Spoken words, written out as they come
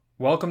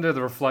Welcome to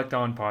the Reflect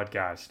On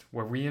podcast,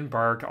 where we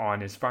embark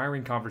on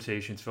inspiring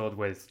conversations filled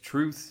with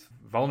truth,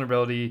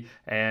 vulnerability,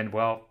 and,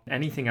 well,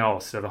 anything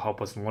else that'll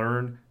help us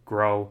learn,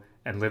 grow,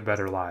 and live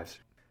better lives.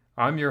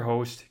 I'm your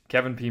host,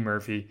 Kevin P.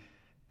 Murphy.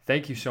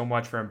 Thank you so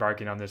much for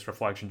embarking on this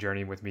reflection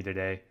journey with me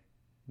today.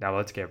 Now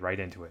let's get right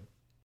into it.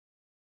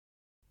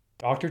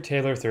 Dr.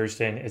 Taylor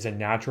Thurston is a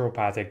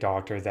naturopathic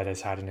doctor that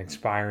has had an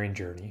inspiring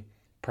journey.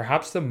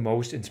 Perhaps the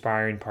most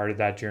inspiring part of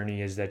that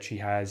journey is that she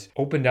has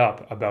opened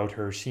up about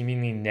her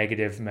seemingly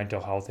negative mental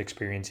health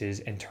experiences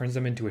and turns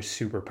them into a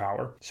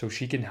superpower so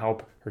she can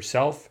help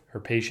herself,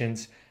 her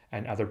patients,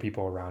 and other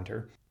people around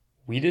her.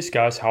 We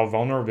discuss how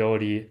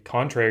vulnerability,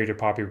 contrary to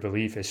popular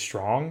belief, is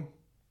strong,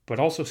 but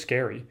also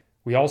scary.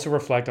 We also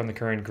reflect on the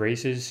current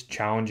graces,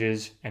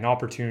 challenges, and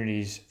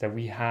opportunities that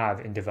we have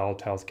in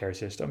developed healthcare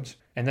systems,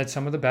 and that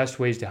some of the best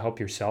ways to help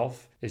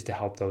yourself is to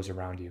help those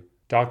around you.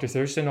 Dr.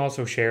 Thurston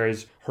also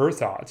shares her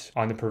thoughts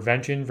on the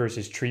prevention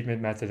versus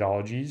treatment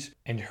methodologies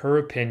and her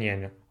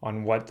opinion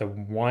on what the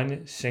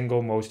one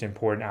single most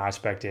important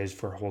aspect is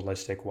for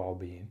holistic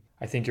well-being.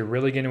 I think you're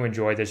really going to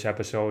enjoy this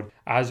episode.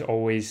 As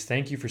always,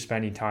 thank you for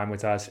spending time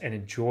with us and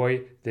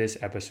enjoy this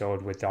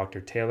episode with Dr.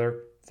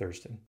 Taylor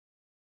Thurston.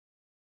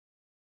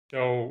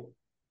 So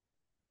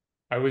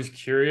I was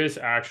curious,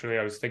 actually,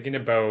 I was thinking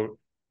about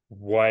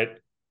what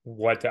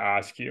to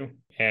ask you.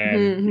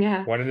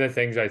 And one of the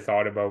things I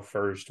thought about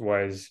first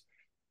was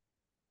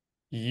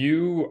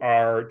you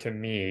are, to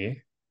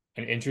me,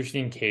 an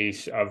interesting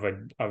case of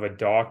a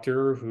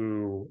doctor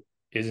who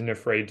isn't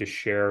afraid to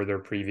share their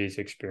previous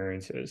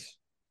experiences.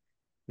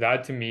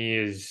 That to me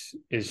is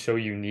so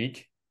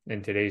unique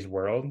in today's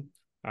world.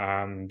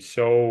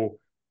 So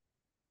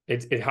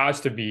it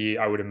has to be,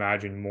 I would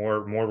imagine, more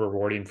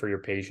rewarding for your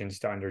patients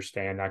to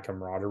understand that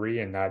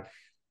camaraderie and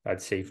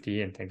that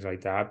safety and things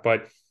like that.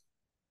 But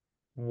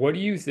what do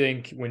you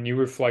think when you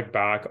reflect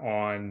back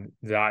on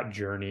that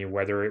journey,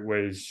 whether it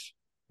was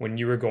when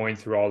you were going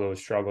through all those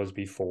struggles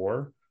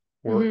before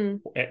or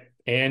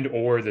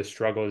or the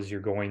struggles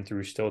you're going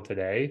through still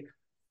today?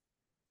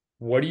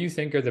 What do you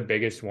think are the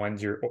biggest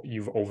ones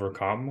you've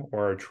overcome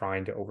or are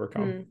trying to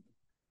overcome?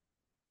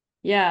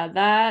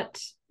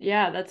 That's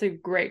a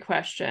great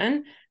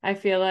question. I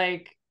feel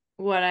like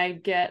what I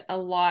get a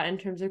lot in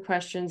terms of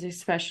questions,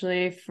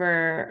 especially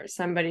for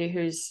somebody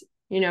who's,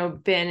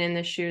 been in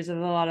the shoes of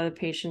a lot of the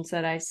patients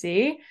that I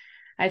see,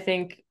 I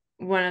think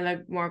one of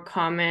the more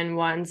common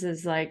ones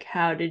is like,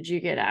 how did you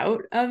get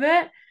out of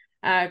it?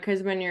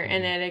 Because when you're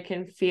in it, it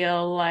can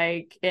feel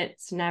like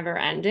it's never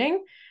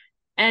ending.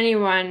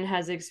 Anyone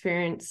has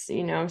experienced,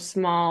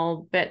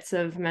 small bits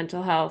of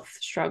mental health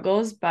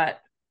struggles, but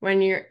when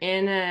you're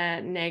in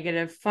a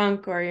negative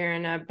funk or you're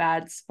in a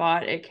bad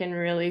spot, it can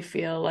really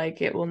feel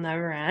like it will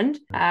never end.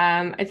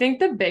 I think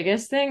the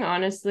biggest thing,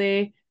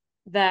 honestly,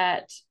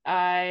 that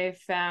I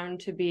found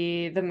to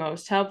be the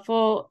most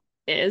helpful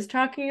is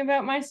talking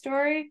about my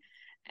story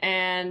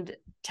and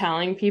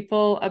telling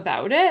people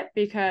about it,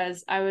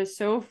 because I was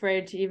so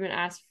afraid to even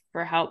ask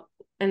for help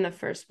in the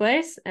first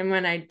place. And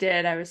when I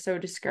did, I was so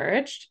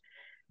discouraged.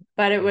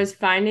 But it was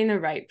finding the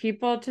right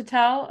people to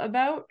tell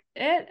about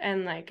it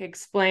and like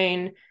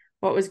explain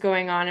what was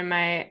going on in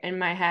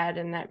my head,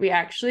 and that we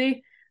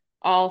actually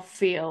all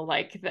feel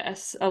like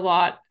this a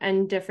lot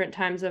in different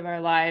times of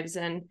our lives,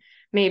 and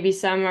maybe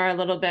some are a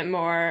little bit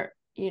more,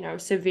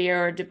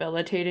 severe or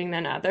debilitating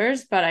than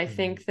others. But I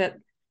think that,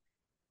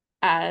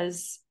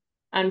 as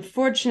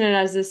unfortunate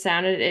as this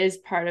sounded, it is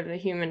part of the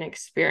human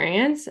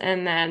experience.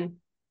 And then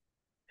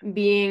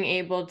being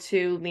able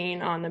to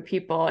lean on the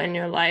people in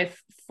your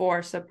life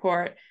for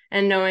support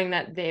and knowing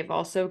that they've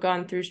also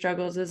gone through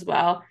struggles as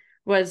well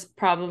was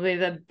probably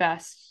the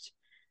best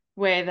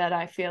way that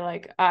I feel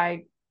like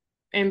I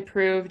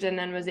improved and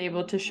then was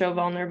able to show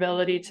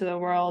vulnerability to the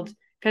world,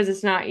 because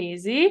it's not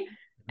easy.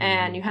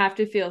 And you have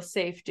to feel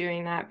safe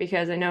doing that,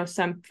 because I know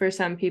for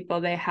some people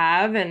they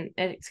have, and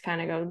it's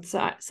kind of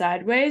going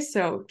sideways.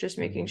 So just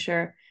making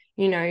sure,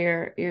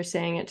 you're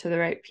saying it to the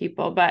right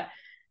people. But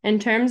in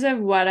terms of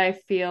what I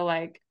feel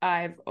like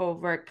I've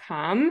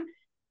overcome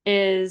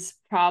is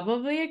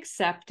probably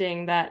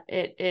accepting that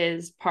it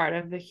is part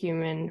of the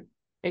human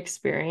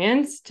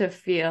experience to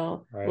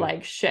feel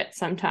like shit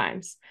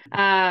sometimes.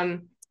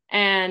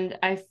 And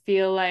I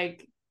feel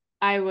like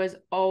I was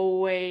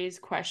always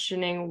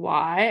questioning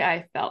why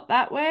I felt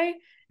that way.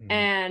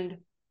 And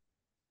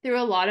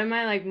through a lot of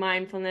my like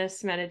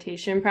mindfulness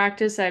meditation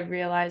practice, I've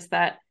realized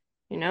that,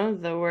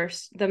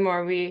 the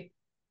more we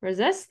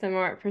resist, the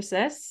more it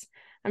persists,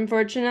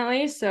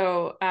 unfortunately.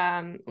 So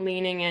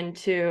leaning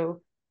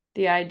into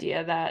the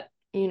idea that,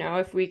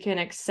 if we can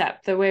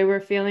accept the way we're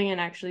feeling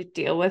and actually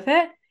deal with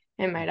it,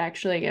 it might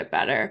actually get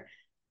better.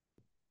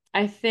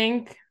 I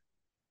think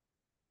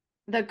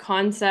the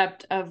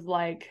concept of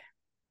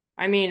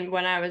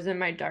when I was in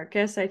my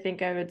darkest, I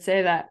think I would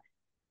say that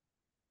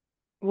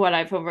what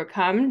I've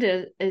overcome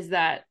is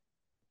that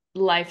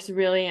life's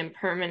really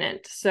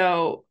impermanent.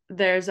 So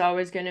there's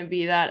always going to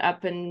be that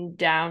up and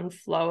down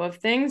flow of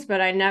things, but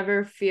I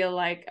never feel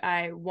like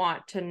I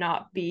want to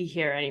not be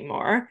here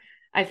anymore.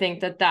 I think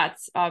that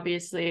that's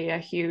obviously a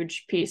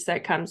huge piece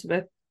that comes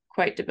with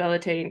quite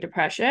debilitating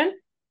depression.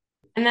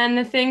 And then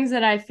the things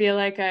that I feel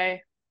like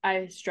I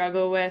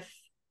struggle with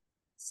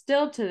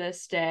still to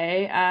this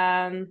day,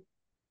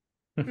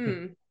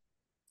 hmm,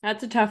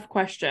 that's a tough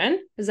question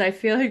because I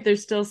feel like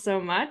there's still so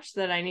much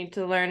that I need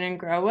to learn and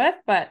grow with,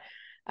 but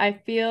I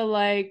feel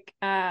like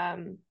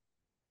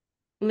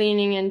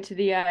leaning into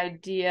the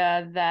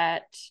idea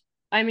that,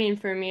 I mean,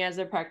 for me as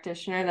a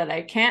practitioner, that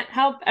I can't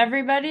help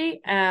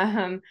everybody,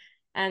 and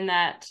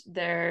that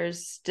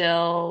there's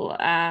still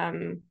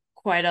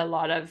quite a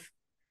lot of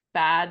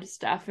bad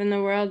stuff in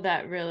the world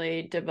that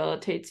really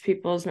debilitates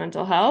people's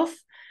mental health.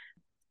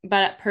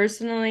 But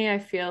personally, I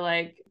feel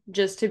like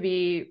just to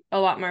be a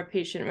lot more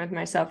patient with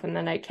myself and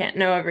that I can't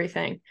know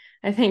everything,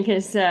 I think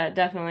is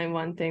definitely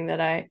one thing that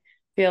I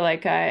feel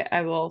like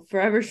I will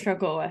forever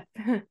struggle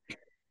with.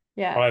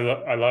 Yeah.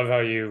 I love how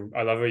you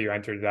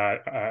entered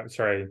that.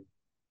 Sorry,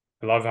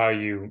 I love how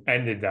you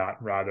ended that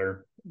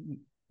rather,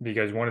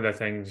 because one of the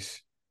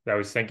things that I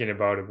was thinking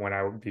about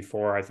when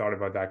before I thought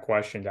about that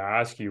question to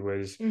ask you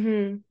was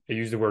Mm-hmm. I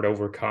used the word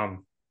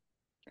overcome.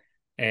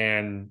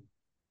 And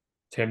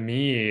to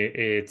me,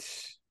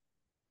 it's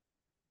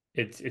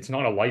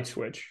not a light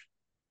switch,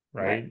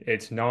 Right. right?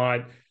 It's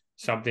not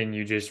something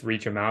you just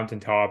reach a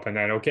mountaintop and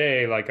then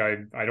okay, like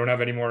I don't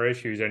have any more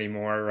issues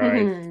anymore,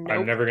 right? I'm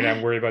Nope. never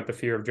gonna worry about the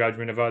fear of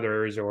judgment of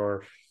others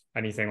or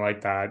anything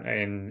like that.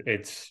 And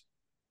it's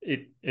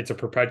a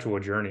perpetual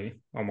journey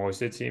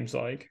almost, it seems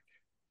like.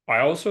 I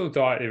also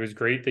thought it was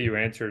great that you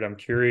answered. I'm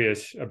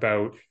curious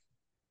about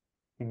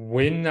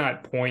when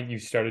that point you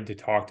started to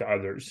talk to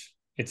others.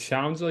 It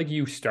sounds like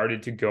you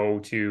started to go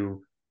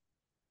to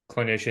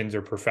clinicians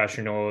or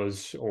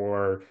professionals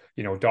or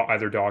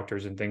other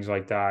doctors and things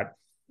like that.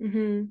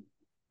 Mm-hmm.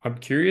 I'm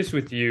curious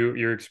with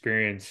your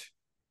experience,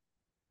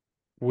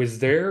 was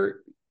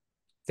there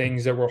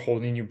things that were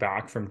holding you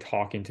back from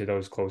talking to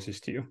those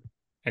closest to you?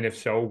 And if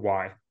so,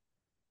 why?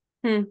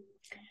 Hmm.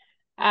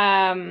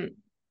 Um,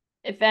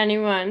 if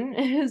anyone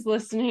is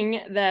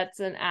listening that's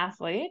an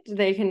athlete,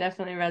 they can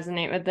definitely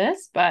resonate with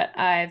this. But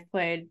I've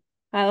played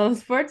high level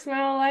sports my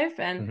whole life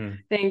and Hmm.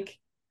 think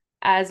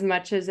as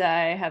much as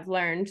I have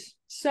learned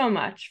so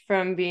much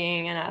from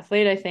being an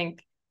athlete, I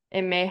think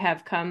it may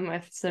have come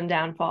with some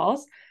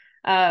downfalls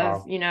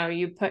of, Wow.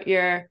 you put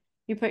your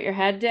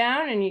head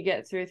down and you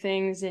get through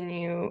things and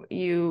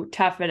you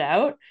tough it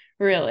out,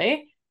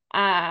 really.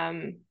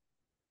 Um,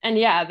 and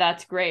yeah,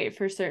 that's great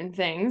for certain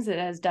things. It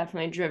has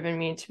definitely driven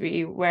me to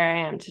be where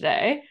I am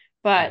today.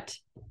 But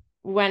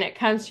when it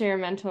comes to your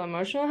mental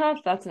emotional health,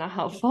 that's not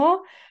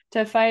helpful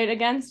to fight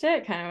against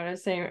it, kind of what I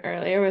was saying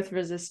earlier with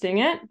resisting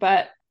it.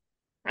 But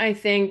I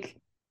think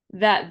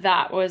that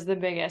that was the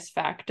biggest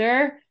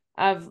factor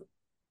of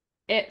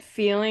it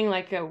feeling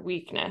like a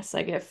weakness.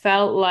 Like it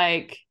felt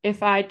like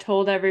if I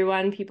told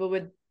everyone, people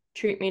would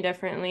treat me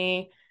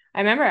differently. I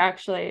remember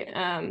actually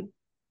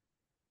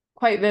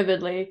quite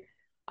vividly.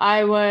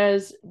 I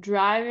was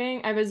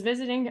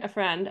visiting a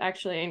friend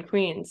actually in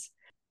Queens,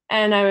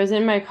 and I was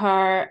in my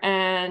car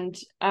and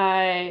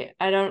I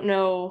don't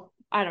know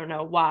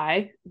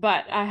why,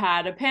 but I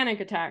had a panic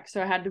attack,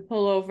 so I had to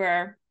pull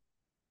over.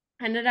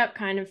 Ended up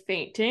kind of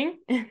fainting,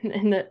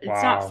 and it's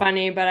not Wow.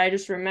 funny, but I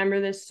just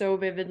remember this so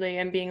vividly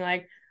and being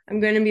like, I'm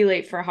going to be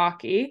late for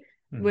hockey,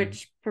 Hmm.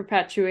 which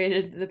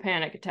perpetuated the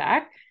panic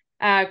attack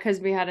because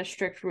we had a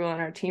strict rule on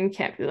our team,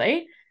 can't be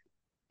late.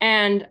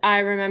 And I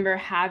remember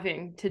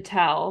having to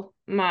tell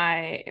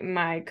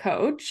my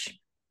coach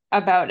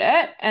about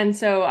it. And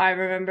so I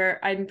remember,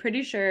 I'm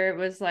pretty sure it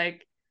was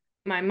like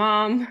my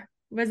mom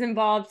was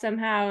involved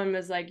somehow and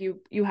was like,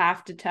 you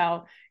have to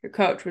tell your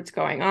coach what's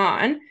going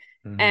on.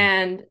 Hmm.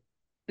 And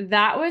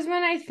that was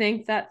when I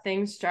think that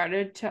things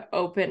started to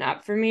open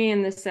up for me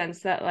in the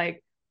sense that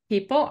like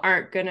people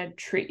aren't going to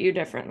treat you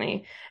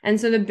differently. And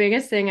so the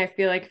biggest thing I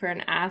feel like for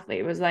an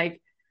athlete was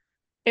like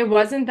it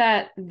wasn't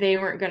that they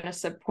weren't going to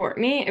support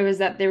me. It was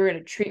that they were going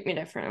to treat me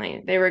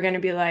differently. They were going to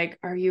be like,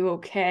 are you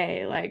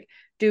okay?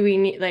 Do we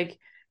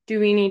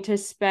need to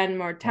spend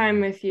more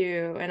time Wow. with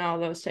you and all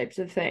those types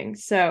of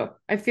things. So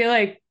I feel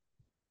like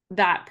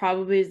that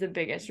probably is the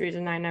biggest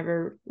reason I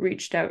never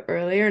reached out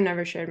earlier,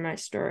 never shared my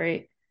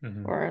story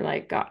Hmm. or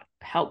like got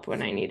help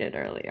when I needed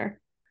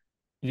earlier.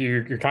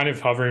 You're kind of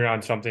hovering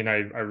on something I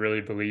really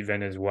believe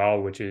in as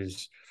well, which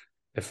is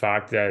the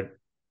fact that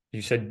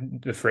you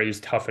said the phrase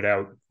tough it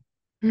out.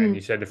 And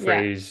you said the Yeah,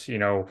 phrase,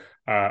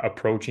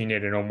 approaching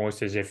it and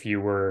almost as if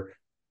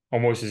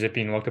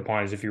being looked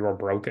upon as if you were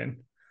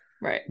broken.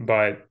 right.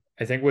 But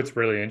I think what's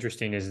really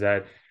interesting is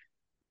that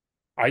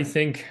I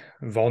think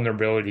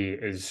vulnerability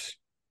is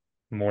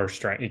more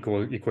strength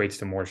equates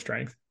to more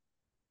strength.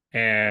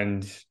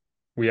 And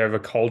we have a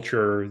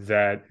culture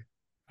that,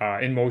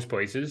 in most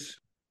places,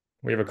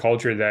 we have a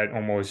culture that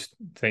almost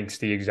thinks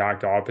the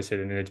exact opposite,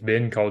 and it's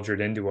been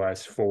cultured into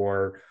us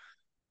for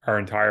our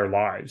entire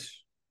lives,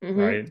 Mm-hmm.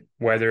 right?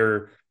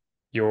 Whether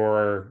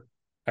you're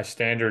a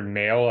standard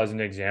male, as an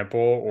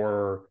example,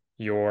 or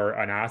you're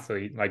an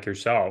athlete like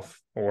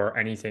yourself, or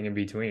anything in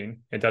between,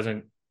 it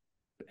doesn't,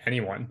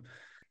 anyone.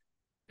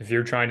 if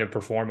you're trying to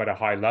perform at a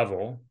high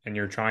level and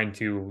you're trying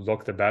to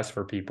look the best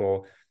for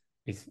people,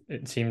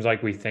 it seems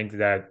like we think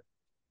that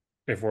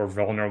if we're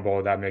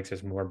vulnerable, that makes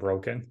us more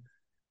broken.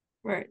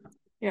 Right.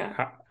 Yeah.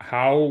 How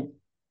how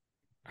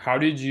how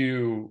did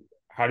you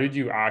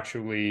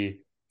actually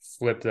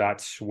flip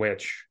that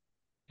switch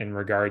in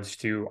regards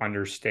to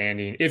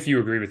understanding, if you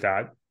agree with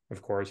that,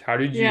 of course,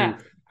 Yeah.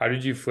 how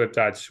did you flip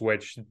that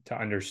switch to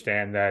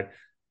understand that,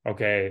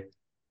 okay,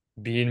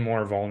 being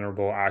more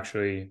vulnerable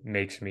actually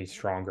makes me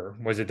stronger?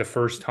 Was it the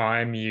first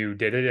time you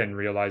did it and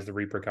realized the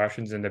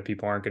repercussions and that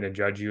people aren't going to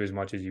judge you as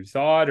much as you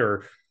thought?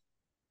 Or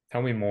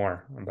tell me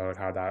more about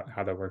how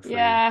that worked for you.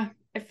 Yeah.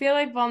 I feel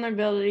like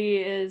vulnerability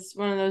is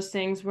one of those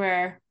things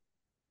where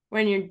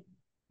when you're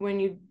when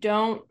you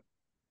don't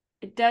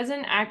it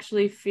doesn't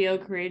actually feel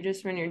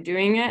courageous when you're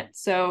doing it.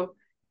 So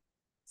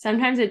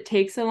sometimes it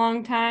takes a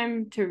long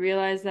time to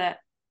realize that,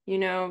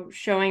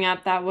 showing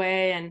up that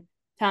way and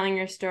telling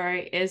your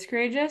story is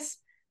courageous.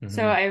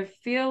 So Hmm. I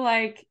feel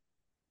like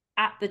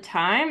at the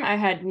time I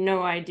had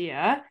no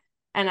idea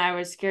and I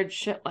was scared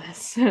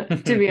shitless,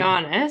 to be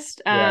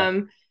honest.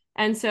 Yeah.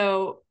 And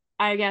so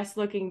I guess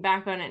looking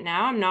back on it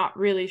now, I'm not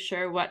really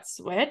sure what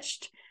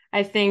switched.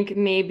 I think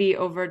maybe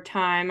over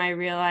time I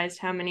realized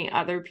how many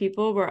other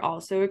people were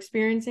also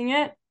experiencing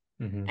it.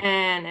 Hmm.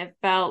 And it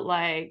felt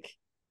like,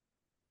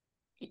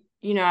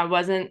 I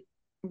wasn't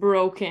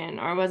broken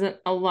or I wasn't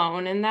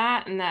alone in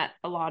that, and that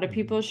a lot of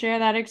people Hmm. share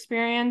that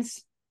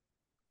experience.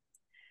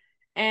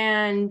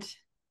 And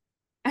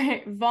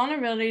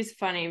vulnerability is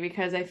funny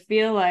because I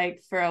feel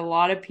like for a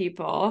lot of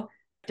people,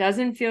 it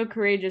doesn't feel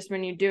courageous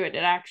when you do it.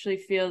 It actually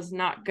feels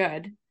not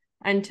good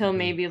until Hmm.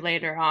 maybe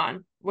later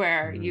on,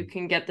 where you Hmm.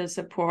 can get the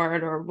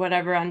support or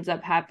whatever ends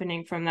up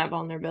happening from that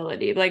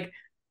vulnerability. Like,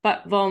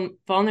 but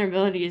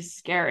vulnerability is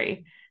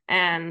scary.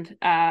 And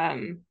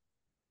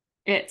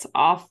it's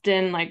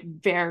often like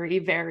very,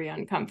 very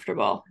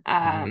uncomfortable.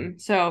 Hmm.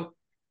 So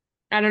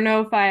I don't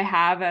know if I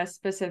have a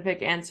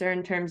specific answer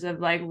in terms of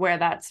like where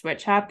that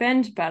switch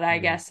happened, but I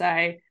Hmm. guess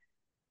I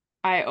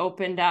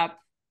opened up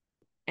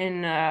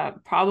in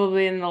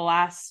probably in the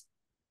last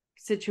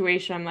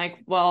situation. I'm like,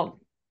 well,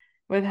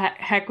 with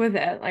heck with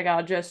it, like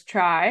I'll just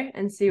try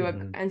and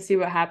Hmm. see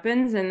what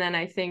happens. And then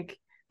I think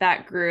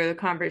that grew the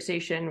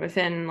conversation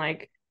within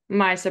like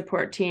my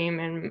support team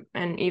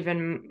and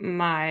even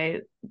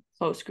my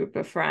close group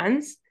of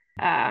friends.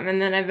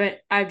 And then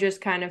I've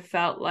just kind of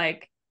felt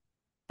like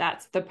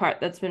that's the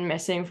part that's been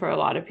missing for a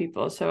lot of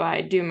people. So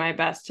I do my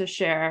best to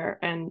share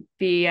and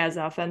be as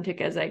authentic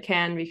as I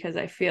can, because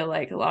I feel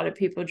like a lot of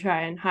people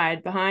try and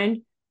hide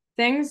behind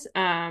things.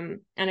 And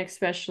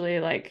especially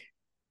like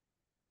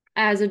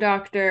as a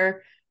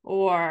doctor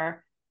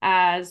or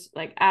as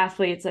like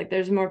athletes, like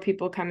there's more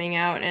people coming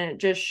out, and it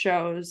just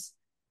shows,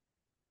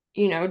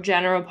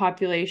 general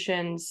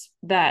populations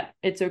that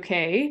it's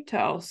okay to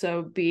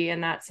also be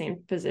in that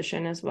same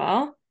position as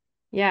well.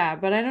 Yeah,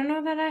 but I don't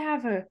know that I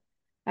have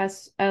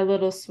a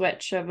little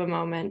switch of a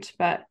moment,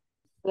 but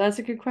that's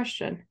a good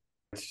question.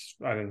 It's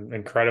an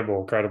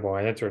incredible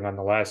answer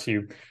nonetheless.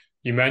 You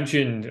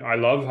mentioned, I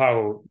love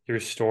how your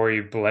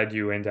story bled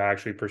you into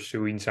actually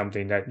pursuing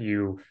something that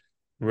you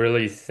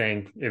really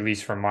think, at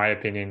least from my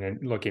opinion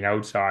and looking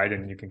outside,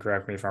 and you can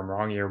correct me if I'm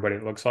wrong here, but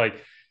it looks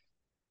like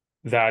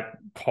that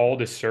call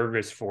to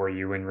service for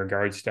you in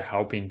regards to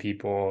helping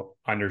people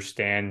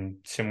understand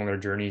similar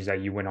journeys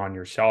that you went on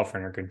yourself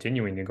and are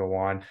continuing to go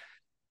on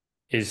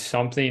is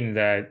something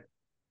that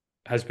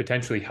has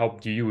potentially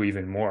helped you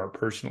even more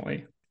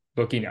personally,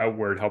 looking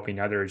outward, helping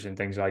others and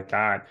things like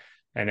that.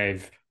 And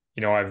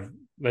I've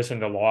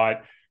listened a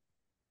lot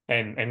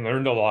and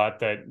learned a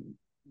lot that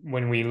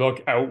when we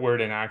look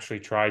outward and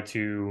actually try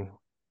to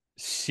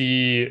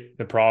see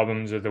the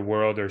problems of the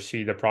world or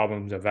see the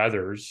problems of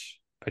others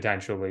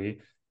potentially,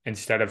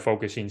 instead of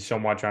focusing so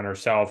much on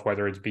ourselves,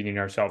 whether it's beating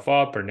ourselves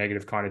up or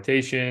negative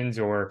connotations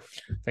or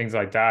things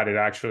like that, it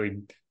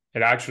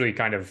actually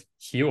kind of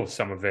heals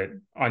some of it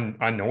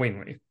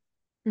unknowingly,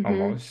 Mm-hmm.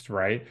 almost,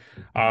 right?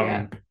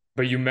 Yeah.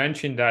 But you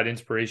mentioned that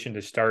inspiration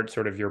to start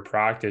sort of your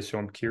practice. So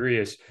I'm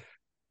curious,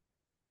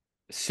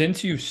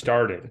 since you've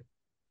started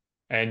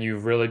and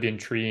you've really been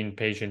treating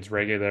patients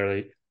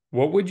regularly,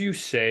 what would you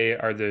say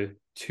are the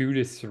 2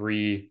 to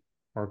 3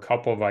 or a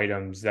couple of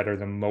items that are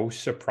the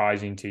most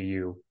surprising to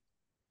you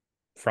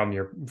from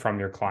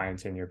your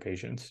clients and your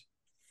patients?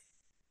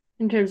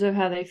 In terms of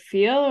how they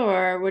feel,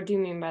 or what do you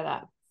mean by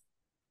that?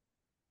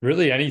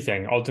 Really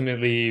anything.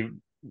 Ultimately,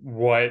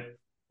 what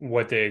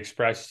what they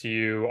express to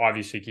you,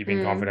 obviously keeping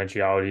Mm.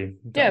 confidentiality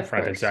Yeah, of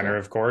front and course. center, Yeah.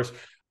 of course.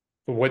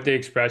 But what they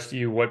express to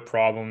you, what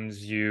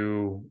problems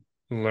you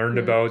learned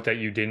Mm. about that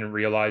you didn't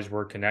realize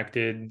were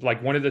connected.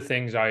 Like one of the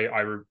things I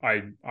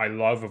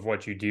love of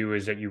what you do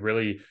is that you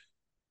really,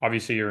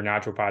 obviously you're a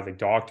naturopathic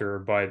doctor,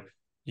 but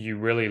you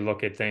really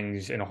look at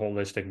things in a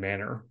holistic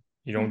manner.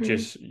 You don't Mm-hmm.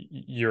 just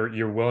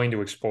you're willing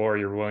to explore,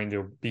 you're willing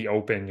to be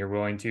open, you're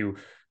willing to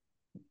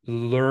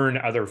learn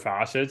other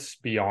facets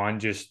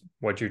beyond just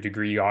what your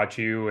degree got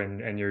you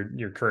and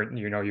your current,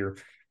 your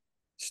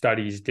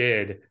studies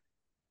did.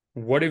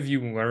 what have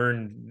you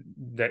learned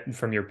that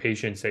from your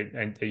patients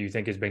that you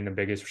think has been the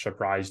biggest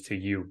surprise to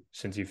you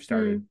since you've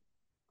started?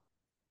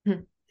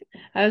 Hmm.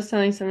 I was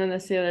telling someone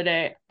this the other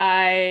day.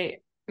 I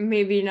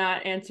maybe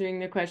not answering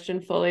the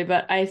question fully,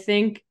 but I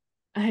think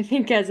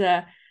as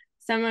a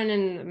someone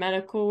in the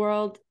medical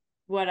world,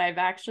 what I've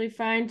actually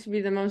find to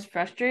be the most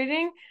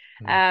frustrating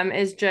Mm,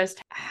 is just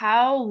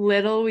how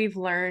little we've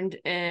learned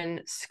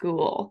in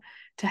school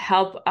to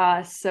help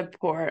us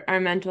support our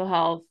mental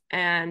health,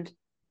 and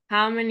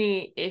how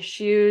many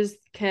issues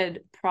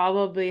could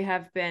probably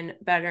have been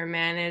better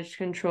managed,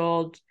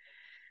 controlled,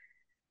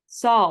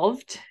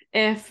 solved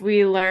if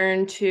we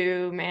learn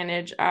to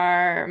manage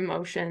our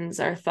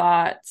emotions, our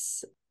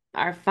thoughts,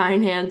 our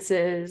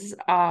finances,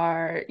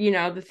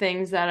 the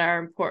things that are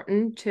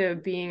important to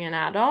being an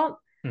adult.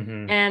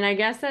 mm-hmm, And I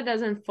guess that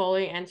doesn't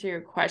fully answer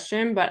your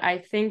question, but I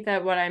think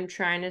that what I'm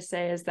trying to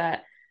say is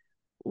that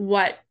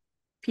what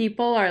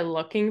people are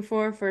looking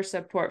for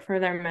support for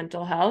their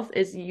mental health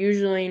is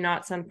usually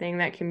not something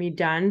that can be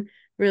done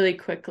really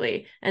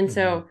quickly. And mm-hmm,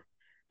 so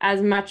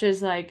as much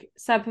as like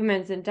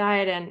supplements and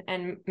diet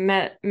and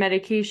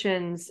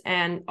medications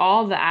and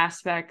all the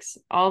aspects,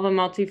 all the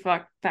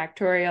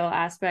multifactorial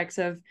aspects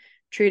of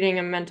treating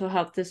a mental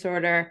health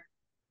disorder,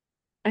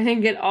 I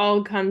think it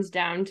all comes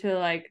down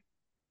to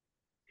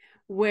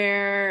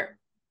where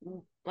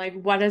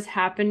what has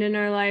happened in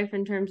our life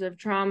in terms of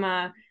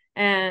trauma,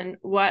 and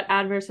what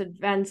adverse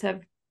events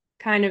have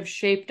kind of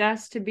shaped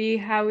us to be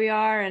how we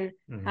are, and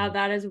how mm-hmm,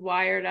 that has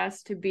wired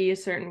us to be a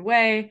certain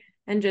way,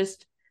 and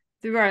just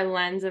through our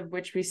lens of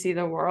which we see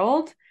the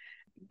world.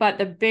 But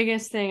the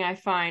biggest thing I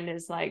find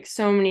is like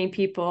so many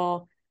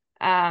people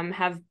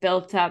have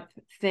built up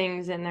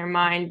things in their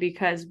mind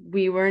because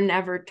we were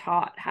never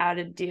taught how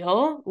to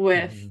deal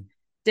with mm-hmm,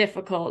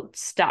 difficult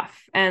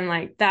stuff. And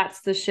like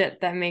that's the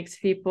shit that makes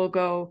people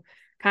go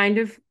kind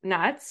of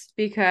nuts,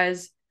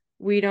 because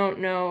we don't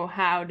know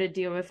how to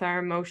deal with our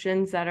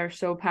emotions that are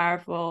so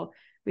powerful.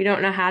 We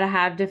don't know how to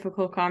have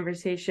difficult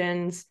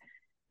conversations.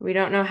 We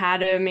don't know how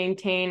to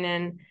maintain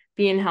and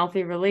be in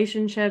healthy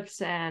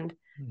relationships and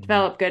mm-hmm.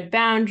 develop good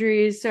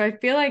boundaries. So I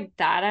feel like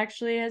that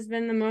actually has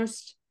been the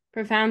most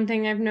profound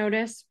thing I've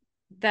noticed,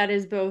 that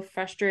is both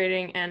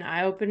frustrating and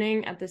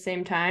eye-opening at the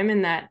same time.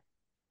 And that,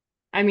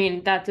 I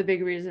mean, that's a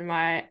big reason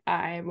why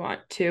I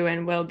want to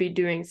and will be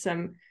doing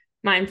some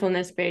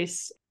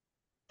mindfulness-based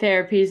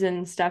therapies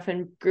and stuff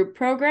in group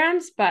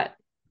programs. But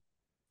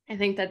I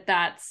think that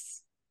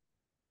that's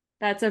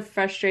a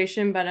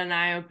frustration, but an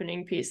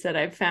eye-opening piece that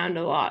I've found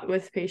a lot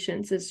with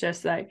patients is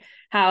just like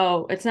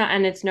how it's not,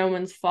 and it's no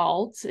one's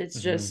fault. It's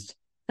Mm-hmm. just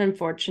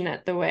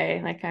unfortunate the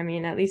way, like, I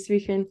mean, at least we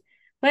can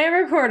play a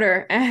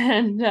recorder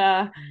and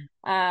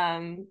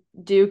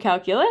do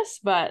calculus,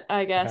 but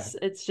I guess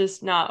it's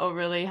just not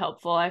overly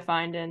helpful, I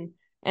find,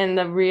 in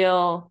the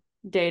real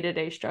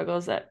day-to-day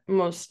struggles that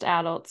most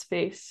adults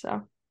face.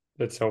 So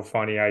That's so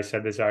funny. I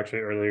said this actually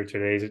earlier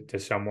today to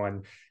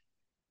someone.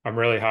 I'm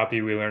really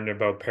happy we learned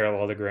about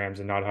parallelograms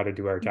and not how to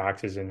do our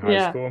taxes in high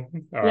yeah, school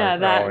yeah, or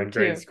that in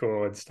grade too.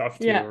 school and stuff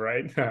too, Yeah,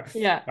 right?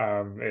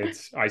 yeah.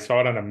 It's I saw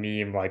it on a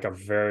meme like a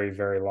very,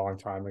 very long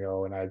time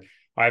ago, and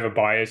I have a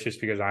bias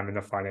just because I'm in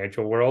the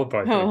financial world,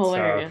 but Oh,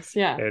 hilarious.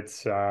 Yeah.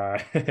 it's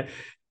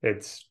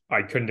it's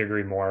I couldn't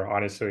agree more,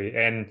 honestly.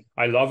 And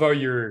I love how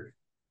you're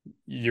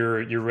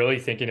really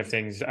thinking of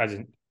things as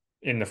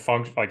in the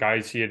function, like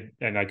I see it,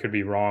 and I could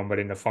be wrong, but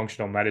in the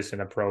functional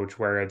medicine approach,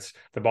 where it's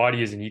the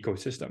body is an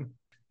ecosystem.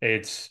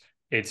 It's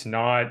it's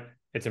not.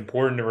 It's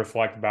important to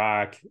reflect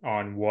back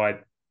on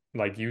what,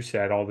 like you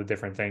said, all the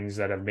different things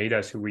that have made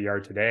us who we are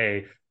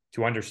today,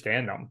 to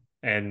understand them.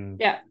 And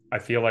Yeah. I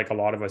feel like a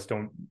lot of us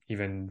don't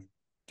even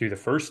do the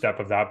first step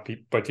of that.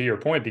 But to your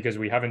point, because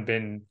we haven't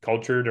been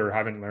cultured or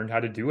haven't learned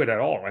how to do it at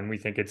all, and we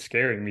think it's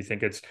scary, and we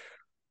think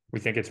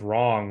it's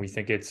wrong, we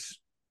think it's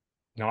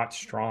not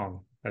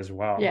strong as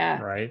well, Yeah.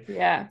 right?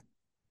 Yeah.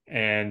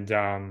 And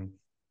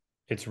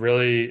it's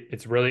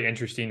really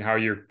interesting how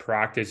your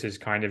practice is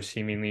kind of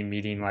seemingly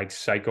meeting like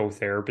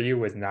psychotherapy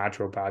with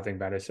naturopathic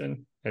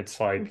medicine. It's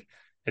like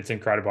it's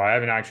incredible. I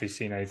haven't actually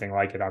seen anything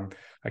like it.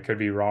 I could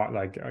be wrong.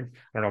 Like I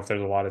don't know if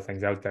there's a lot of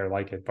things out there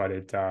like it, but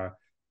it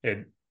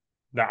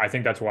that I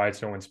think that's why it's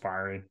so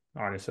inspiring.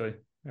 Honestly,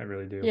 I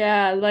really do.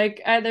 Yeah, like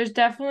there's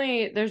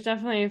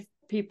definitely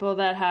people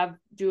that have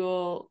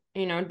dual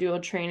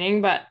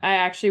training, but I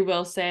actually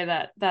will say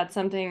that that's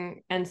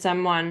something and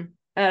someone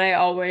that I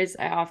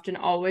often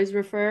always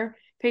refer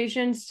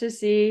patients to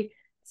see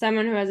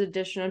someone who has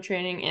additional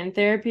training in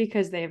therapy,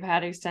 because they've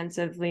had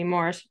extensively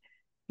more,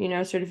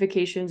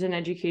 certifications and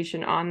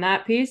education on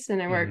that piece,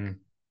 and I work Hmm.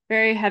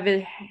 very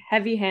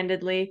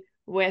heavy-handedly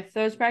with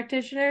those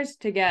practitioners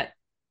to get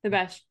the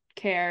best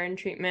care and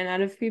treatment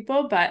out of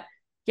people. But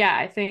yeah,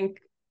 I think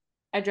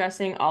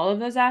addressing all of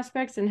those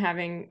aspects and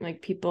having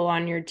like people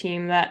on your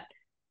team that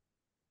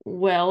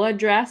will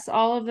address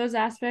all of those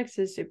aspects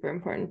is super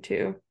important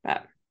too.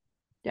 But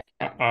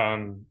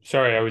yeah.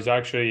 Sorry, I was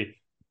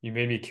actually you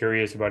made me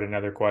curious about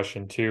another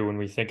question too. When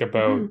we think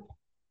about Mhm.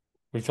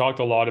 we've talked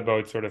a lot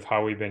about sort of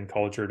how we've been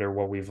cultured or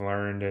what we've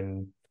learned,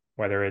 and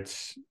whether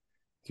it's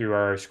through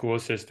our school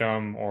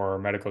system or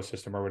medical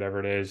system or whatever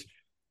it is,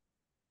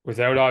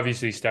 without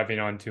obviously stepping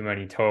on too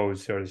many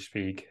toes, so to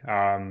speak.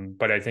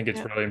 But I think it's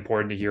Yeah. really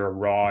important to hear a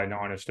raw and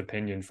honest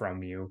opinion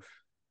from you.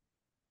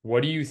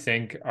 What do you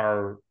think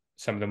are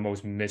some of the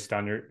most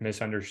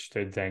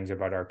misunderstood things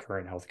about our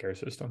current healthcare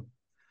system?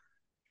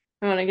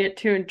 I want to get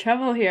too in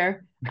trouble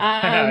here.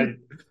 Hence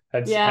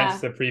Yeah.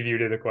 the preview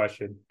to the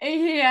question.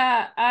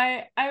 Yeah,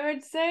 I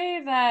would say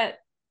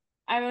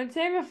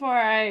before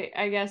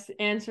I guess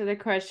answer the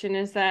question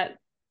is that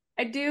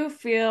I do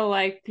feel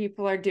like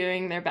people are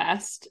doing their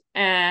best,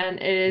 and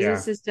it is a Yeah.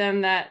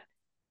 system that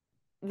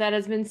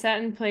has been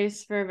set in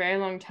place for a very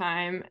long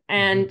time.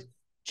 And Hmm.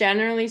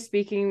 generally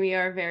speaking, we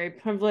are very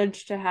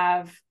privileged to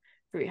have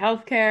free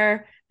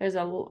healthcare. There's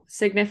a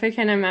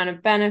significant amount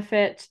of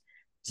benefit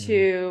Hmm.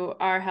 to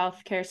our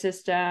healthcare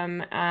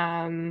system.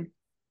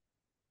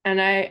 And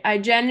I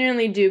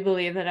genuinely do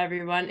believe that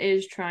everyone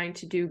is trying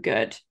to do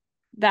good.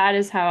 That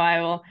is how I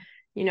will,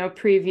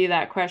 preview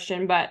that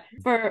question. But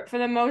for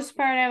the most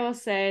part, I will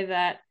say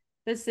that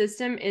the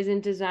system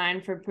isn't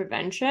designed for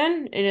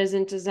prevention. It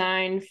isn't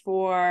designed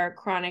for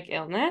chronic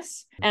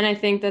illness. And I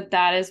think that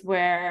that is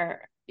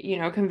where,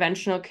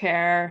 conventional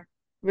care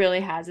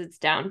really has its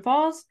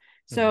downfalls.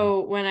 Hmm.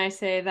 So when I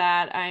say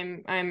that,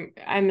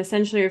 I'm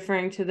essentially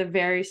referring to the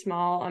very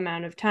small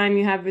amount of time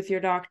you have with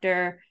your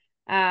doctor.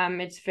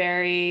 It's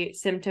very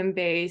symptom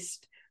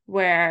based,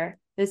 where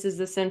this is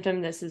the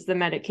symptom, this is the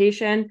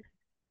medication.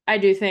 I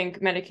do think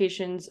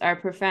medications are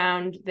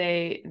profound.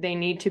 They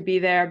need to be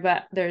there,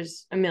 but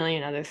there's a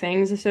million other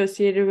things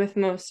associated with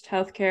most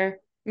health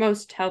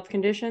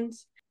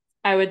conditions.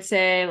 I would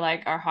say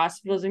like our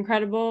hospital is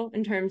incredible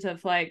in terms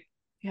of like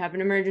you have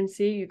an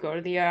emergency, you go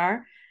to the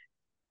ER,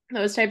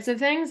 those types of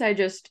things. I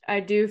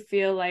do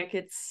feel like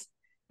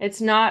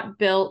it's not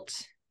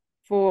built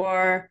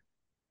for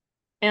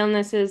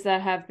illnesses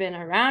that have been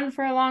around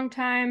for a long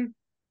time,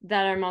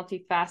 that are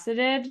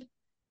multifaceted,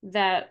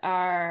 that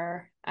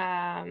are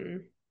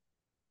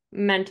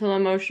mental,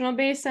 emotional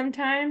based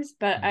sometimes.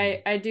 But Hmm.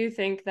 I do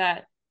think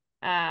that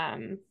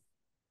um,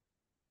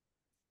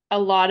 a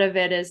lot of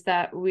it is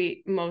that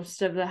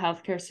most of the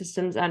healthcare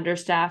system's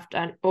understaffed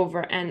and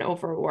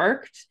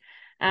overworked.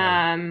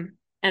 Right.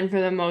 And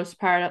for the most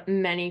part,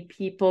 many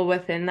people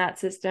within that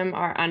system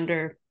are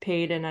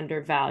underpaid and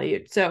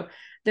undervalued. So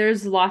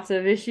there's lots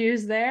of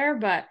issues there,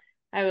 but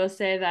I will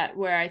say that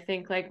where I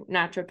think like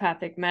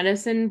naturopathic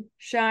medicine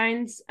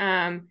shines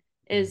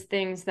is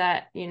things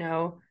that,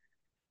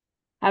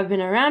 have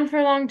been around for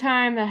a long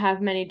time, that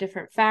have many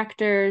different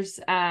factors.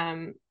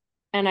 And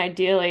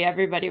ideally,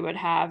 everybody would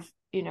have,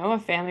 a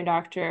family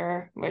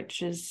doctor,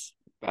 which is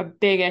a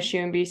big issue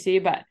in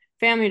BC, but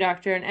family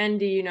doctor and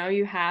ND,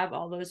 you have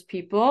all those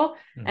people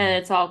and Hmm.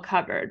 it's all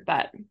covered.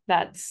 But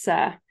that's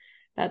a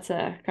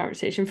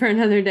conversation for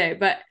another day.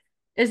 But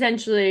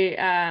essentially,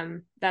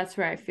 that's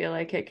where I feel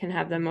like it can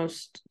have the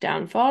most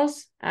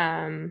downfalls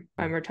when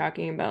we're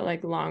talking about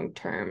like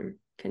long-term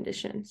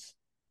conditions.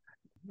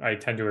 I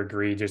tend to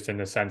agree just in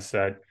the sense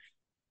that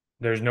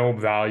there's no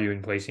value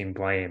in placing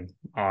blame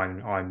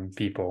on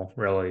people,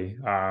 really.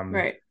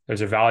 Right.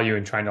 There's a value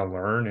in trying to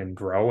learn and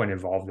grow and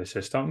evolve the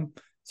system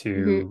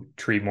Mm-hmm. to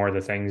treat more of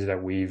the things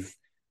that we've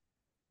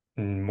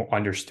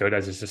understood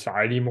as a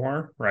society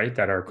more, right?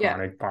 That are Yeah.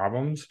 chronic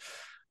problems.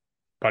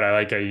 But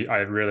I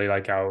really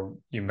like how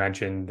you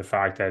mentioned the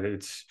fact that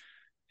it's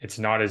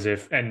not as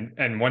if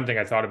and one thing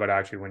I thought about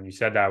actually when you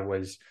said that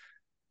was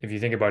if you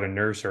think about a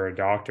nurse or a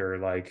doctor,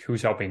 like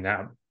who's helping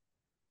them?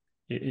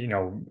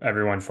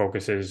 Everyone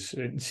focuses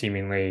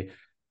seemingly,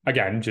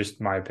 again, just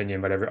my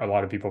opinion, but a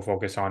lot of people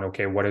focus on,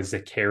 okay, what is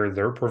the care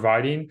they're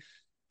providing?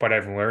 But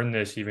I've learned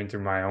this even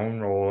through my own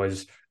role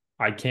is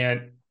I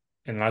can't,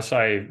 unless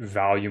I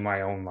value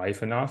my own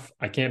life enough,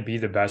 I can't be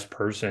the best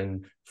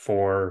person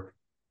for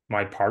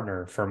my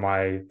partner, for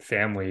my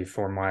family,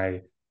 for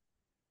my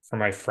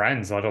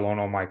friends, let alone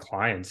all my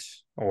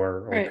clients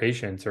or Right.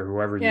 patients or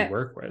whoever you Yeah.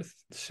 work with.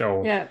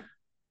 So Yeah.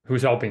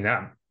 who's helping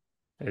them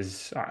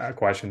is a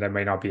question that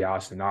may not be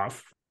asked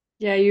enough.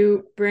 Yeah,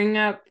 you bring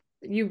up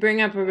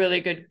a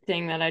really good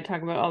thing that I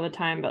talk about all the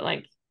time, but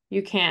like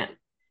you can't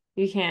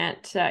you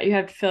have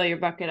to fill your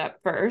bucket up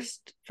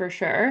first for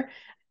sure.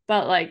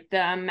 But like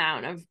the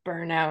amount of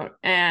burnout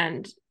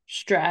and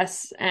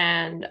stress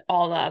and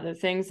all the other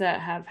things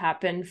that have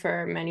happened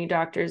for many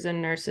doctors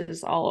and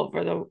nurses all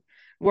over the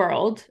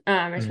world,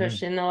 Hmm.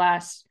 especially in the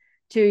last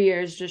 2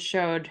 years, just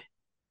showed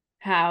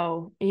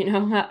how,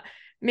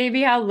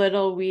 maybe how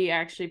little we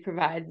actually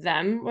provide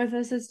them with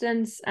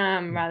assistance,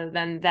 rather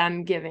than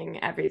them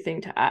giving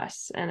everything to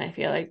us. And I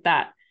feel like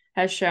that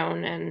has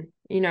shown and,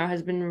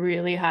 has been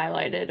really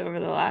highlighted over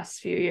the last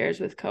few years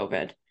with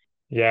COVID.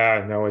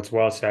 Yeah, no, it's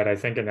well said. I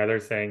think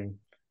another thing,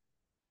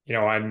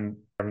 I'm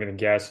going to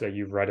guess that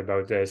you've read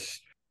about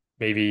this,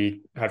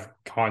 maybe have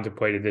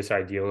contemplated this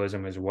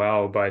idealism as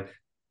well. But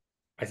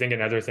I think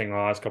another thing the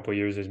last couple of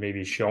years has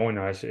maybe shown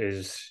us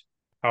is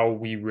how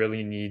we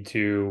really need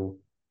to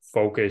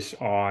focus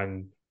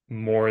on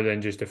more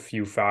than just a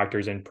few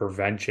factors in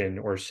prevention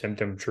or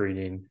symptom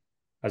treating,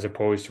 as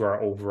opposed to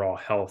our overall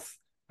health.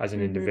 as an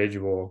Mm-hmm.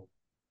 individual.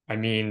 I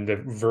mean, the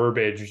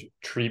verbiage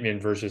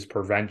treatment versus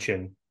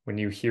prevention, when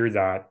you hear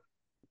that,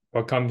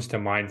 what comes to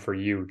mind for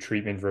you,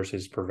 treatment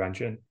versus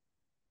prevention?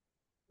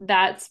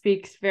 That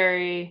speaks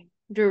very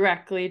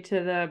directly to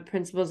the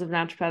principles of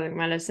naturopathic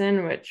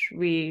medicine, which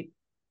we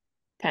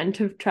tend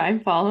to try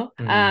and follow.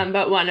 Mm-hmm.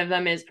 But one of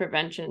them is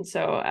prevention.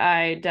 So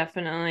I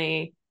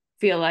definitely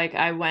feel like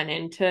I went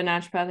into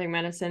naturopathic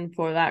medicine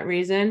for that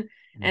reason.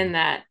 And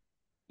that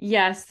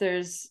yes,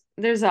 there's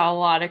a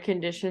lot of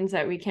conditions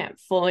that we can't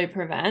fully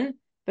prevent,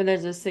 but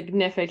there's a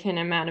significant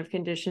amount of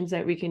conditions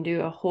that we can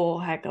do a whole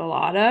heck of a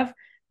lot of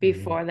Mm-hmm.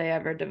 before they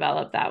ever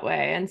develop that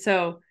way. And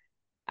so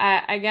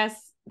I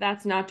guess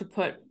that's not to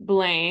put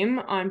blame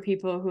on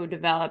people who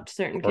developed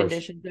certain Of course.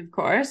 conditions, of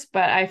course,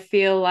 but I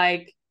feel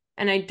like,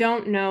 and I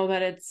don't know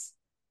that it's,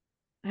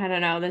 I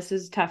don't know, this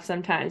is tough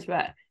sometimes,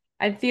 but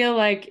I feel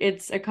like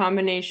it's a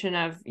combination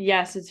of,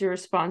 yes, it's your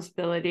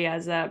responsibility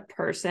as a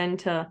person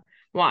to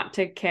want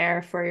to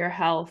care for your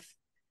health,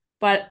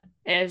 but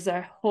there's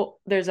a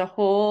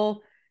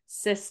whole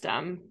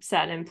system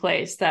set in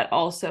place that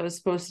also is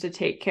supposed to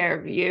take care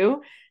of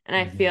you. And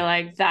I Mm-hmm. feel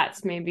like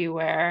that's maybe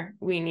where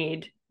we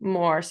need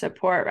more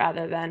support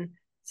rather than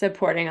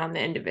supporting on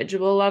the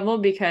individual level,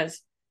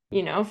 because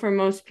for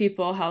most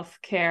people,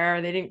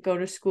 healthcare, they didn't go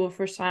to school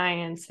for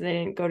science, they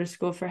didn't go to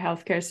school for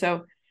healthcare.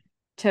 So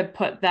to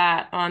put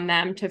that on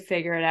them to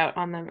figure it out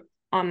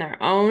on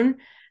their own,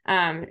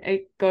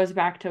 it goes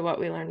back to what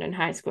we learned in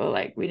high school.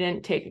 Like we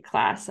didn't take a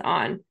class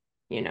on,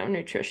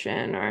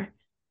 nutrition, or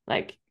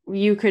like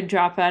you could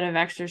drop out of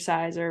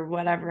exercise or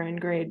whatever in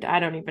grade, I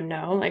don't even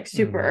know, like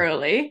super Mm-hmm.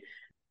 early.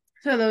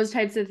 So those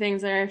types of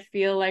things that I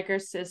feel like our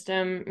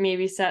system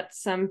maybe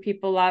sets some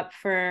people up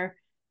for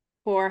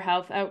poor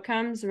health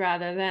outcomes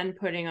rather than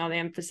putting all the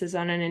emphasis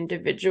on an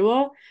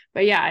individual.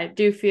 But yeah, I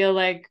do feel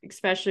like,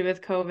 especially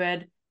with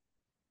COVID,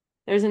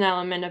 there's an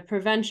element of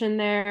prevention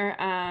there.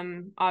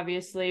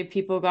 Obviously,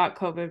 people got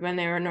COVID when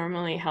they were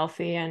normally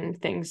healthy,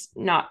 and things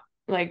not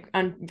like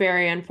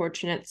very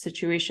unfortunate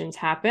situations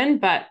happen.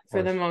 But Of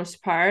for the course.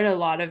 most part, a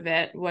lot of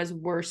it was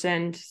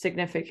worsened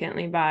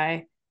significantly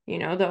by,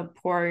 the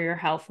poorer your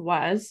health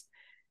was,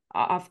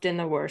 often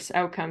the worse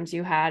outcomes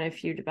you had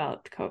if you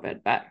developed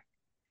COVID. But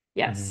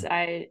yes,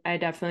 Mm-hmm. I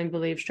definitely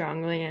believe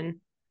strongly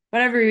in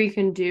whatever we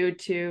can do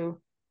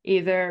to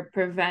either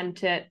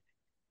prevent it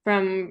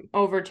from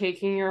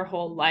overtaking your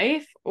whole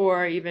life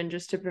or even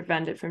just to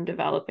prevent it from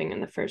developing in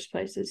the first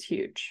place is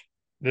huge.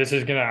 This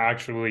is going to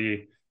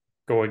actually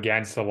go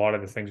against a lot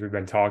of the things we've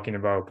been talking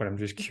about, but I'm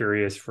just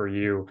curious for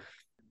you.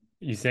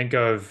 You think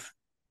of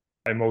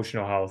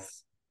emotional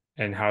health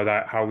and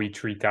how we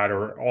treat that,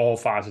 or all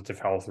facets of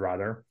health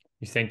rather.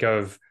 You think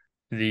of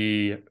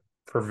the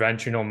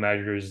preventional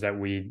measures that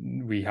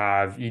we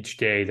have each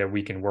day that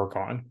we can work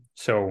on.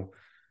 So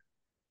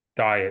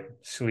diet,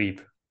 sleep,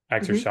 Mm-hmm.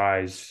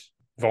 exercise,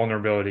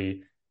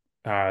 vulnerability,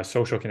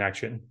 social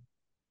connection,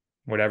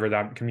 whatever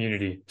that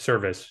community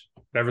service,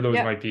 whatever those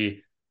Yep. might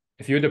be.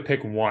 If you had to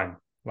pick one,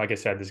 like I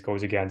said, this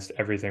goes against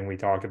everything we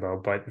talked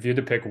about, but if you had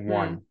to pick Mm.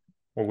 one,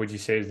 what would you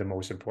say is the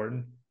most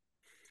important?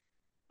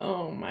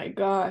 Oh my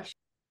gosh.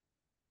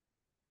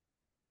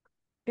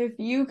 If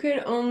you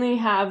could only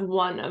have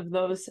one of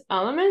those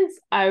elements,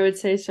 I would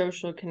say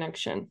social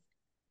connection.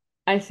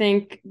 I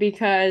think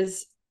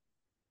because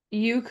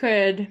you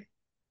could,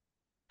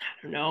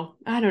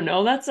 I don't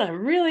know. That's a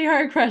really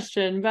hard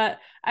question, but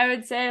I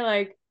would say,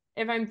 like,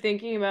 if I'm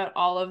thinking about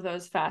all of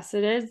those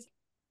faceted,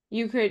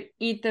 you could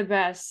eat the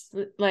best,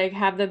 like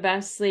have the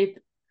best sleep,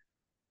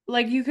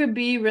 like you could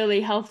be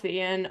really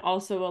healthy and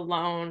also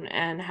alone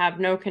and have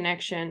no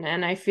connection.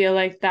 And I feel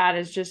like that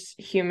is just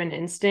human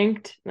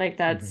instinct, like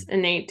that's Mm-hmm.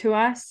 innate to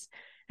us.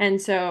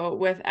 And so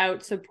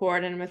without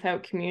support and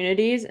without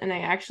communities, and I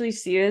actually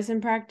see this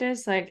in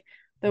practice, like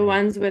the Right.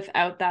 ones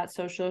without that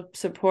social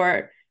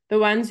support, the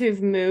ones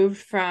who've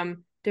moved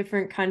from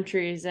different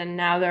countries and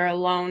now they're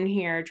alone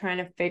here trying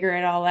to figure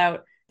it all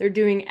out, they're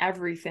doing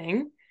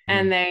everything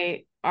and Mm-hmm.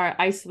 they are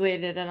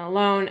isolated and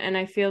alone. And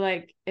I feel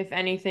like if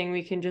anything,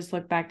 we can just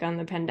look back on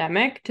the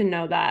pandemic to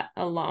know that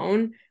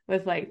alone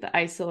with like the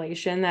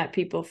isolation that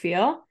people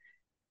feel.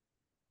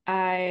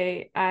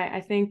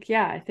 I think,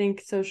 yeah, I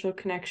think social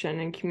connection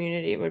and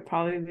community would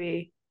probably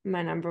be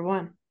my number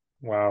one.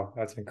 Wow,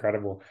 that's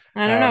incredible.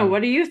 I don't know. What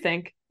Um, do you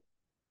think?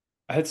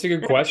 that's a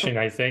good question.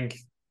 I think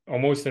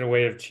almost in a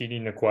way of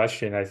cheating the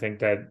question, I think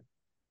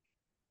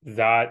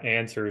that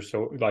answer,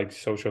 so like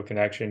social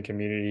connection,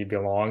 community,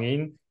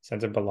 belonging,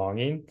 sense of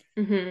belonging,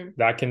 Mm-hmm.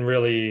 that can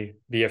really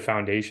be a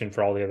foundation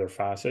for all the other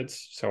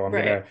facets. So I'm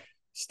Right. gonna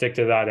stick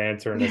to that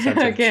answer in a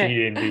sense of Okay.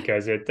 cheating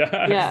because it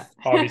Yeah.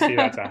 obviously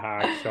that's a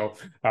hack. So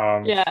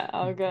Yeah,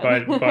 all but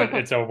good.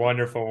 it's a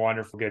wonderful,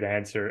 wonderful good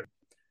answer.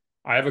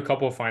 I have a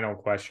couple of final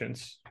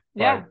questions,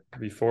 Yeah. but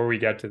before we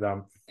get to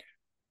them,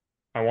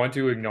 I want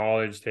to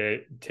acknowledge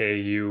to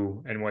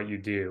you and what you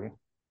do.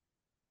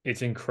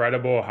 It's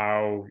incredible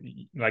how,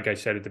 like I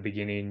said at the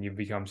beginning, you've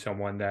become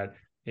someone that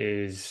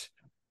is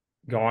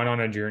gone on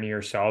a journey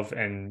yourself,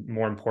 and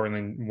more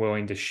importantly,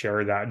 willing to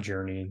share that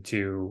journey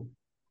to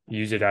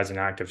use it as an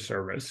act of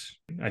service.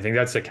 I think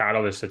that's the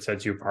catalyst that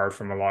sets you apart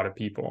from a lot of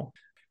people.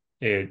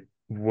 The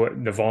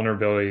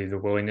vulnerability, the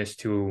willingness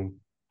to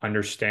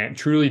understand,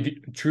 truly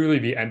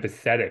be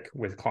empathetic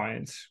with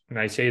clients. When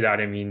I say that,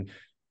 I mean,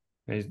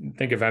 I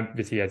think of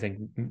empathy, I think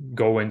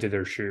go into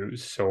their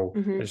shoes. So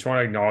I just want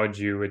to acknowledge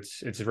you.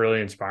 It's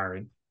really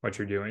inspiring what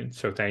you're doing.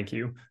 So thank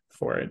you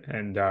for it.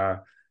 And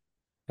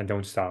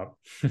don't stop.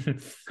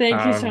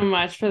 Thank you so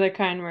much for the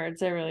kind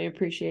words. I really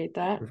appreciate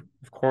that.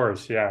 Of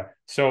course, yeah.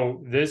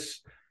 So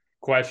this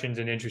question's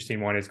an interesting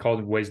one. It's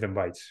called Wisdom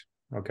Bites.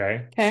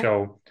 Okay.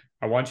 So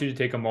I want you to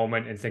take a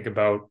moment and think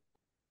about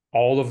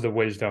all of the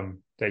wisdom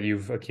that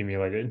you've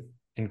accumulated.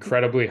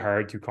 Incredibly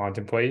hard to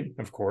contemplate,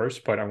 of course,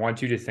 but I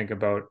want you to think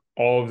about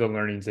all of the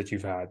learnings that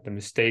you've had, the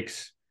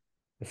mistakes,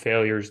 the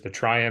failures, the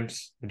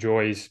triumphs, the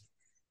joys,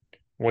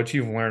 what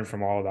you've learned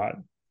from all of that.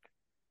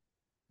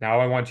 Now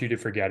I want you to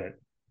forget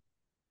it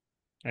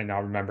and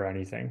not remember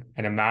anything.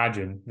 And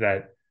imagine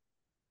that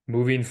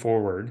moving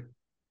forward,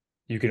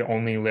 you could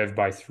only live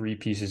by 3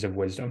 pieces of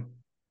wisdom,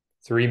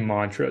 3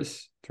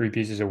 mantras, 3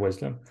 pieces of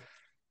wisdom.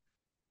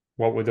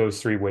 What would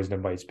those 3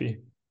 wisdom bites be?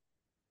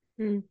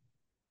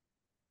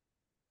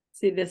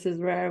 See, this is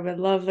where I would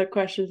love the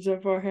questions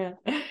beforehand.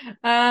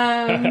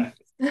 I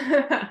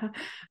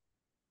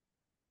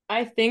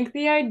think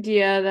the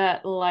idea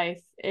that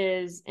life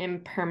is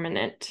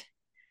impermanent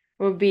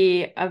will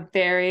be a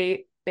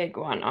very big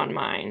one on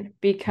mine,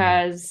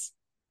 because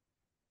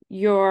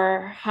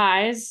your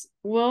highs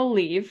will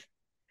leave,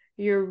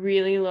 your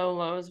really low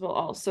lows will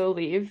also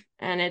leave,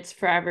 and it's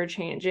forever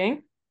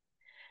changing.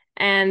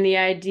 And the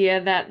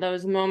idea that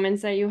those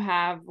moments that you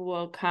have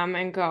will come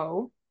and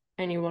go,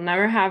 and you will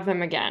never have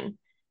them again.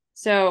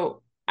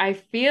 So I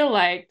feel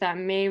like that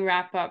may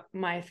wrap up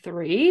my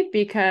 3,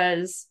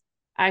 because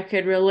I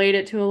could relate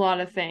it to a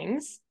lot of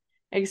things,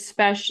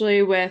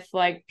 especially with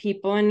like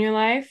people in your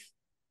life,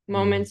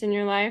 moments in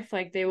your life,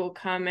 like they will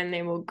come and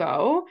they will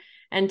go.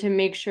 And to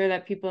make sure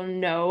that people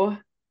know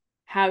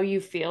how you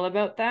feel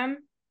about them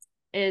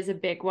is a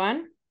big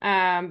one.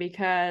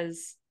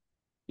 Because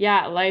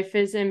yeah, life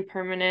is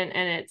impermanent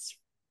and it's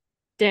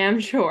damn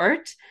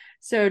short.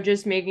 So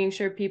just making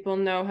sure people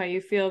know how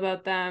you feel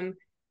about them,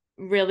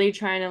 really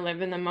trying to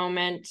live in the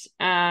moment,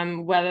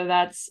 whether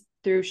that's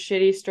through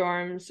shitty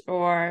storms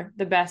or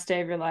the best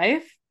day of your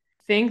life.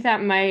 I think that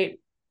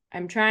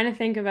I'm trying to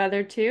think of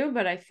other 2,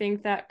 but I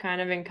think that kind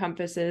of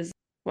encompasses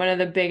one of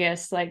the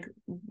biggest like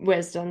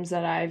wisdoms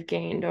that I've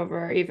gained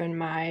over even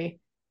my,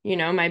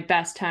 my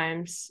best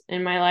times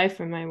in my life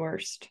and my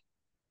worst.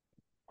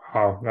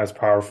 Wow, that's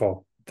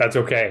powerful. That's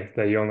okay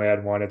that you only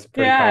had 1. It's a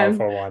pretty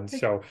powerful one.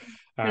 So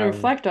I'm gonna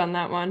reflect on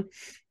that one.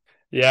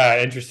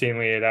 Yeah,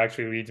 interestingly, it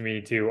actually leads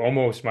me to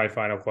almost my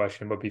final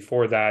question. But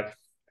before that,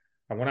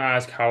 I want to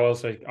ask how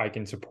else I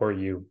can support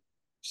you.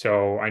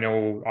 So I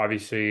know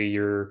obviously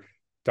you're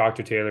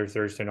Dr. Taylor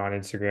Thurston on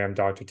Instagram,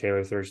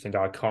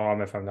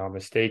 drtaylorthurston.com, if I'm not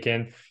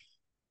mistaken.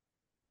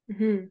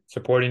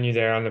 Supporting you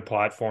there on the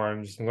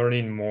platforms,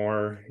 learning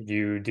more.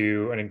 You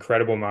do an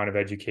incredible amount of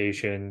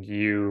education.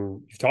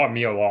 You've taught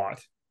me a lot,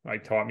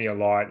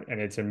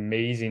 and it's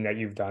amazing that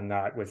you've done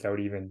that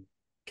without even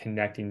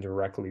connecting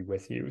directly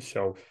with you.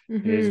 So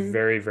it is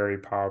very, very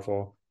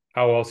powerful.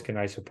 How else can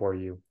I support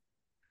you?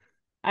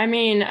 I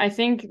mean, I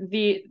think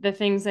the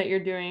things that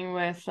you're doing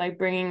with like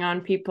bringing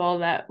on people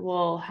that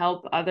will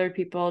help other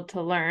people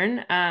to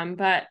learn.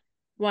 But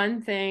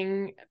one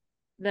thing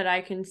that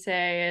I can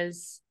say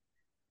is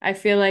I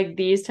feel like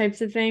these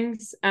types of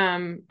things,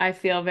 I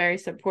feel very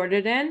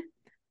supported in,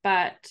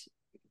 but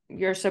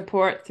your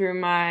support through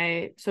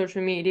my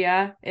social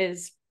media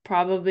is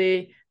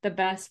probably the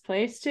best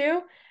place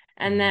to.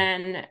 And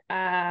then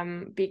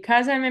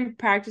because I'm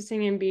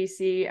practicing in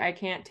BC, I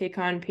can't take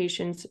on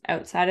patients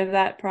outside of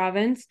that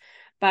province.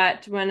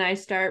 But when I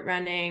start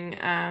running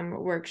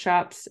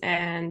workshops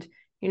and,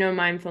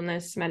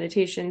 mindfulness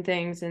meditation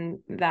things, and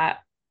that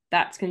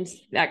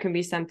can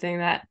be something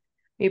that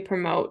we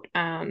promote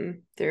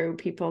through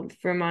people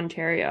from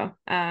Ontario.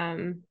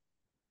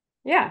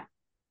 Yeah.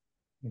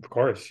 Of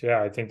course.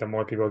 Yeah. I think the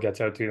more people it gets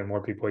out to, the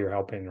more people you're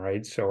helping,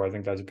 right? So I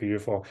think that's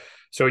beautiful.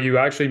 So you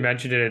actually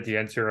mentioned it at the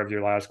answer of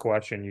your last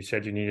question. You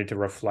said you needed to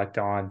reflect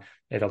on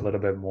it a little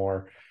bit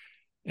more.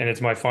 And it's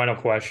my final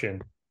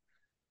question.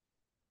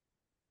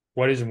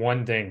 What is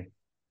one thing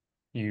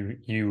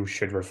you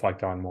should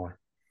reflect on more?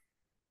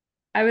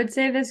 I would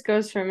say this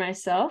goes for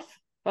myself,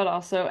 but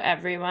also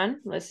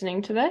everyone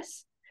listening to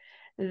this,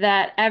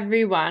 that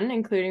everyone,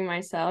 including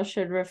myself,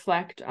 should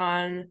reflect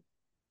on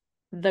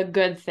the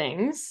good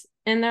things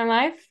in their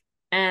life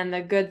and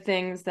the good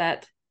things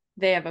that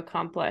they have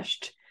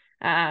accomplished,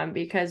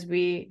 because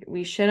we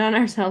shit on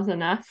ourselves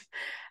enough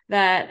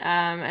that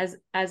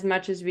as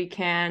much as we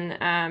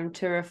can,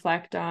 to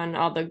reflect on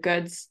all the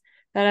goods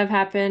that have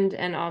happened,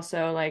 and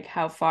also like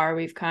how far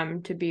we've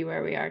come to be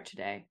where we are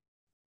today.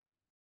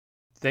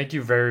 Thank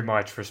you very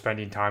much for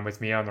spending time with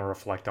me on the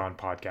Reflect On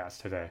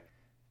podcast today.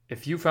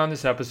 If you found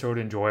this episode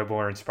enjoyable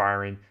or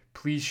inspiring,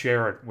 please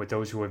share it with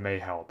those who it may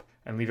help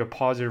and leave a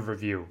positive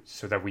review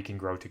so that we can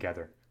grow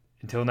together.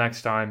 Until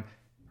next time,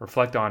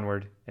 reflect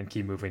onward, and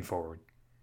keep moving forward.